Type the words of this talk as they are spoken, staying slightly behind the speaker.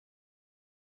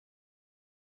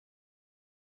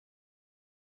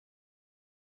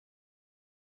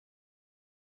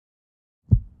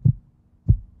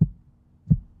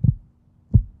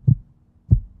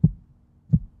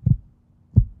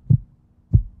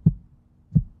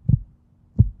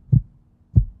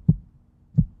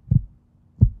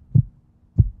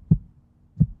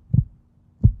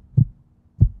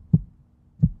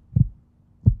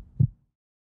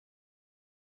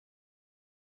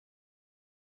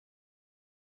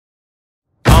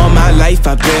my life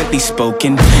I've barely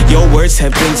spoken. Your words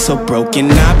have been so broken.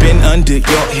 I've been under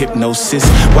your hypnosis.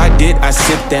 Why did I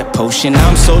sip that potion?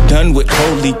 I'm so done with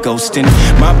holy ghosting.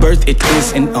 My birth, it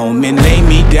is an omen. Lay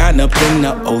me down up in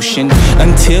the ocean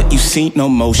until you see no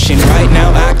motion. Right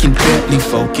now I can barely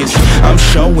focus. I'm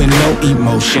showing no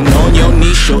emotion. On your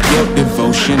knees, show your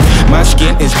devotion. My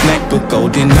skin is black but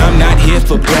golden. I'm not here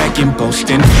for bragging,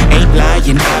 boasting. Ain't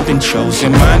lying, I've been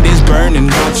chosen. Mind is burning,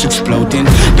 heart's exploding.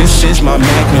 This is my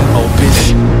magnum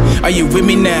opus. Are you with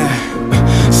me now?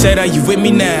 Said, are you with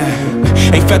me now?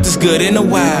 Ain't felt this good in a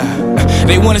while.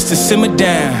 They want us to simmer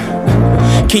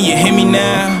down. Can you hear me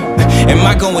now? Am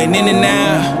I going in and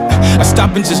out? I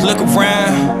stop and just look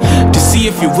around to see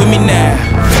if you're with me now.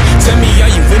 Tell me, are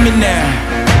you with me now?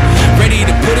 Ready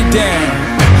to put it down.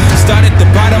 Start at the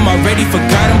bottom, already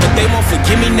forgot them, but they won't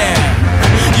forgive me now.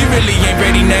 You really ain't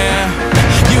ready now.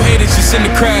 You haters just in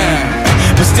the crowd,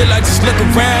 but still I just look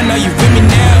around. Are you with me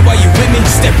now? Are you with me?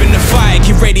 Step in the fire,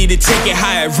 get ready to take it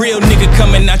higher. Real nigga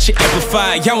coming out your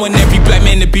amplified. Y'all want every black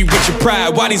man to be rich and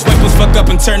pride. Why these white boys fuck up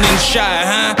and turn into shy,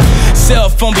 huh? Cell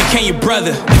phone became your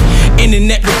brother.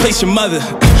 Internet replace your mother.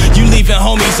 You leaving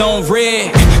homies on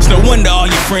red. It's no wonder all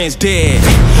your friends dead.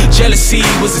 Jealousy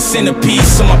was a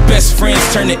centerpiece, so my best friends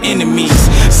turned to enemies.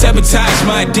 Sabotage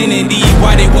my identity.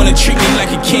 Why they wanna treat me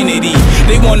like a Kennedy?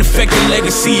 They wanna affect the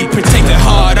legacy. Protect it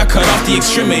hard, I cut off the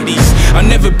extremities. I'll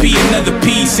never be another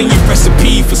piece in your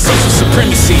recipe for social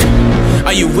supremacy.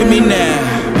 Are you with me now?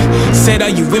 Said, are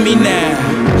you with me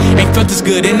now? Ain't felt this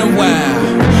good in a while.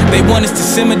 They want us to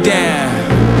simmer down.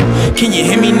 Can you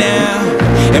hear me now?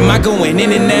 Am I going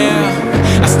in and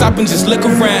out? I stop and just look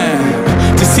around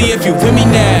to see if you're with me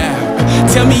now.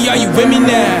 Tell me, are you with me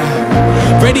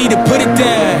now? Ready to put it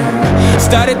down.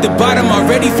 Start at the bottom,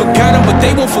 already forgot them, but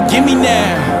they won't forgive me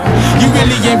now. You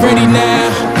really ain't ready now.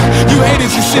 You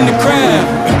haters just in the crowd,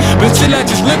 but still I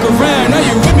just look around. Are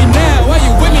you with me now? Are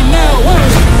you with me now?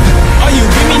 Are you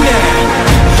with me now?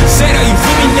 Said, are you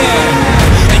with me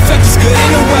now? Ain't felt this good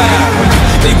in a while.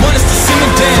 They want us to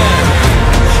simmer down.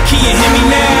 Can you hear me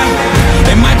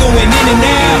now? Am I going in and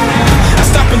out? I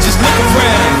stop and just look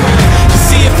around to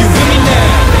see if you're with me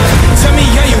now. Tell me,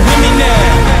 are you with me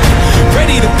now?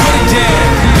 Ready to put it down.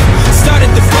 Start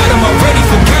at the bottom, already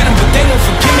forgot them, but they won't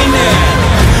forgive me now.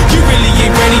 You really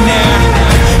ain't ready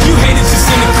now. You haters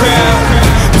just in the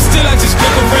crowd, but still I just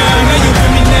look around. Are you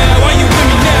with me now? Are you with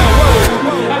me now? Whoa.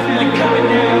 I feel like coming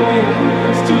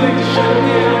now. It's too late to shut it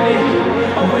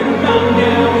down. Over the mountain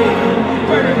now.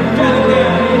 Burning the valley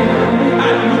down. I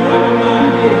don't know where my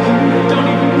mind is. Don't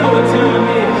even know what time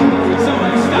is.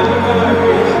 Somebody stop the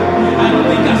virus. I don't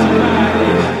think I survive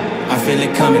this. I feel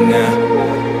it coming now.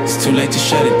 It's too late to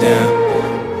shut it down.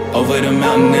 Over the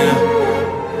mountain now.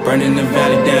 Burning the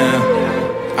valley down.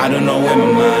 I don't know where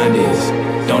my mind is.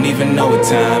 Don't even know what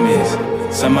time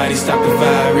is. Somebody stop the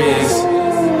virus.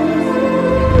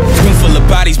 Room full of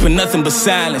bodies, but nothing but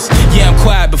silence. Yeah, I'm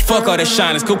quiet, but fuck all that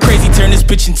shyness. Go crazy, turn this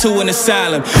bitch into an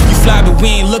asylum. You fly, but we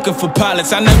ain't looking for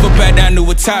pilots. I never back down to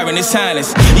a tyrant, it's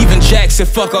highness. Even Jack said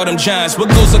fuck all them giants. What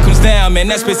goes up comes down, man,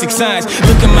 that's basic science.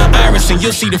 Look in my iris and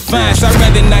you'll see the fines. I'd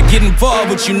rather not get involved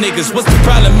with you niggas. What's the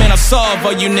problem, man? I'll solve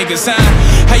all you niggas, huh?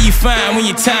 How you find when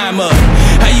your time up?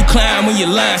 How you climb when your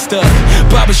line stuck?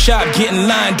 Barbershop getting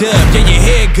lined up. Yeah, your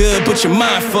head good, but your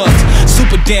mind fucked.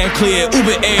 Super damn clear,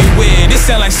 Uber everywhere. This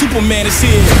sound like Superman is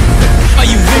here. Are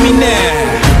you with me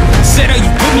now? Said, are you